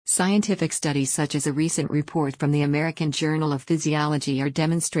Scientific studies such as a recent report from the American Journal of Physiology are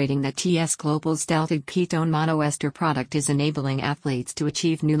demonstrating that TS Global's Deltig ketone monoester product is enabling athletes to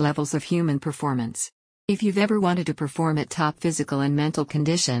achieve new levels of human performance. If you've ever wanted to perform at top physical and mental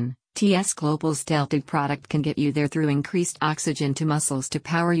condition, TS Global's Deltig product can get you there through increased oxygen to muscles to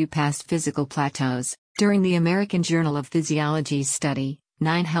power you past physical plateaus. During the American Journal of Physiology's study,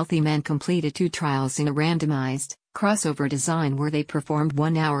 9 healthy men completed 2 trials in a randomized, crossover design where they performed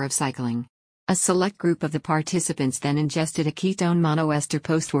 1 hour of cycling. A select group of the participants then ingested a ketone monoester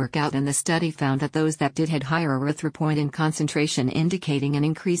post-workout, and the study found that those that did had higher erythropoietin concentration, indicating an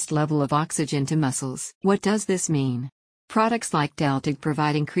increased level of oxygen to muscles. What does this mean? Products like Deltig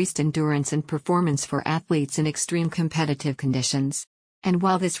provide increased endurance and performance for athletes in extreme competitive conditions. And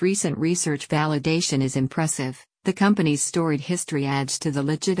while this recent research validation is impressive, the company's storied history adds to the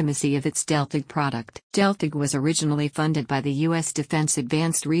legitimacy of its Deltig product. Deltig was originally funded by the U.S. Defense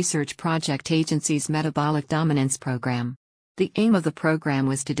Advanced Research Project Agency's Metabolic Dominance Program. The aim of the program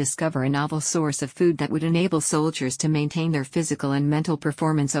was to discover a novel source of food that would enable soldiers to maintain their physical and mental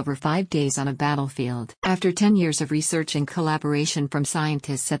performance over 5 days on a battlefield. After 10 years of research and collaboration from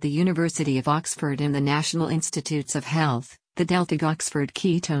scientists at the University of Oxford and the National Institutes of Health, the Deltig Oxford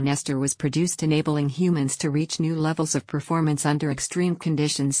ketone ester was produced, enabling humans to reach new levels of performance under extreme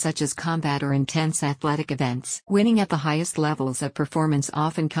conditions such as combat or intense athletic events. Winning at the highest levels of performance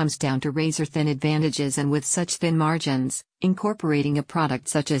often comes down to razor-thin advantages, and with such thin margins, incorporating a product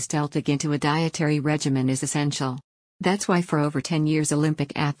such as Deltig into a dietary regimen is essential. That's why for over 10 years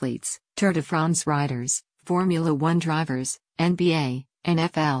Olympic athletes, Tour de France riders, Formula One drivers, NBA,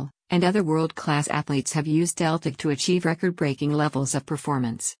 NFL, and other world-class athletes have used Deltig to achieve record-breaking levels of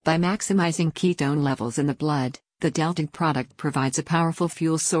performance. By maximizing ketone levels in the blood, the Deltig product provides a powerful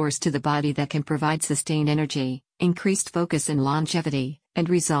fuel source to the body that can provide sustained energy, increased focus and longevity, and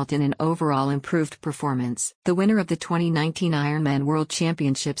result in an overall improved performance. The winner of the 2019 Ironman World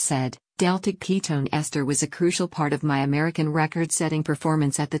Championship said, "Deltig ketone ester was a crucial part of my American record-setting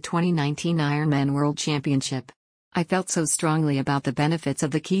performance at the 2019 Ironman World Championship. I felt so strongly about the benefits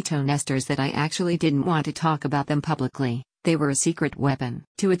of the ketone esters that I actually didn't want to talk about them publicly. They were a secret weapon."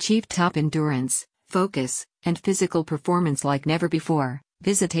 To achieve top endurance, focus, and physical performance like never before,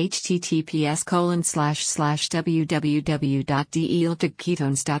 visit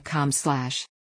https://www.deltigketones.com/.